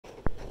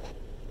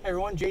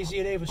everyone,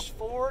 JZ at Avis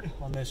Ford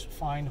on this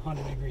fine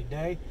 100-degree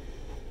day.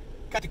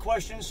 Got the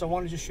questions, so I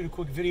wanted to just shoot a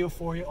quick video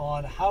for you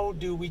on how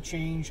do we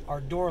change our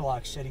door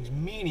lock settings,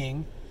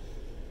 meaning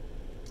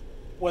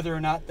whether or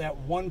not that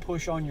one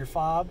push on your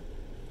fob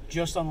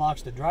just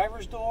unlocks the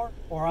driver's door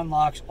or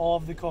unlocks all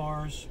of the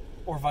cars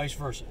or vice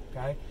versa,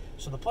 okay?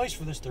 So the place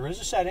for this, there is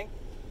a setting.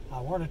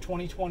 We're in a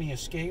 2020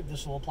 Escape.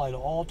 This will apply to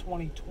all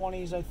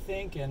 2020s, I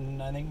think,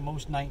 and I think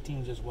most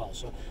 19s as well.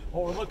 So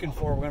what we're looking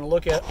for, we're going to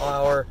look at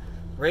our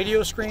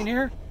radio screen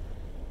here.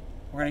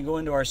 We're going to go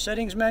into our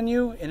settings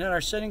menu, and in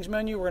our settings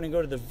menu, we're going to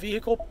go to the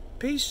vehicle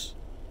piece,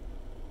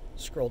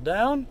 scroll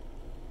down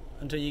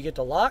until you get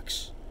to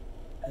locks,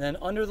 and then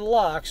under the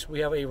locks, we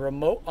have a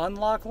remote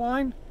unlock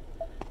line,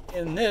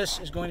 and this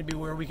is going to be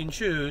where we can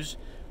choose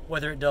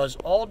whether it does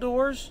all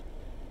doors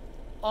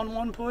on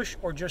one push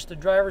or just the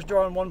driver's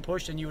door on one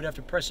push, and you would have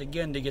to press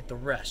again to get the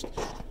rest.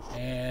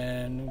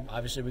 And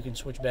obviously we can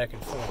switch back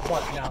and forth.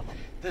 But now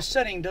this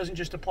setting doesn't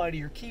just apply to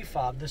your key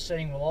fob. This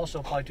setting will also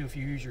apply to if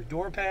you use your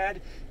door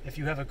pad. If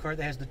you have a car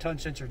that has the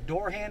touch sensor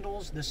door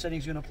handles, this setting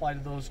is going to apply to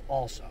those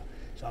also.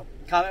 So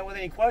comment with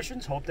any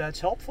questions. Hope that's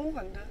helpful,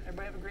 and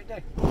everybody have a great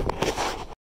day.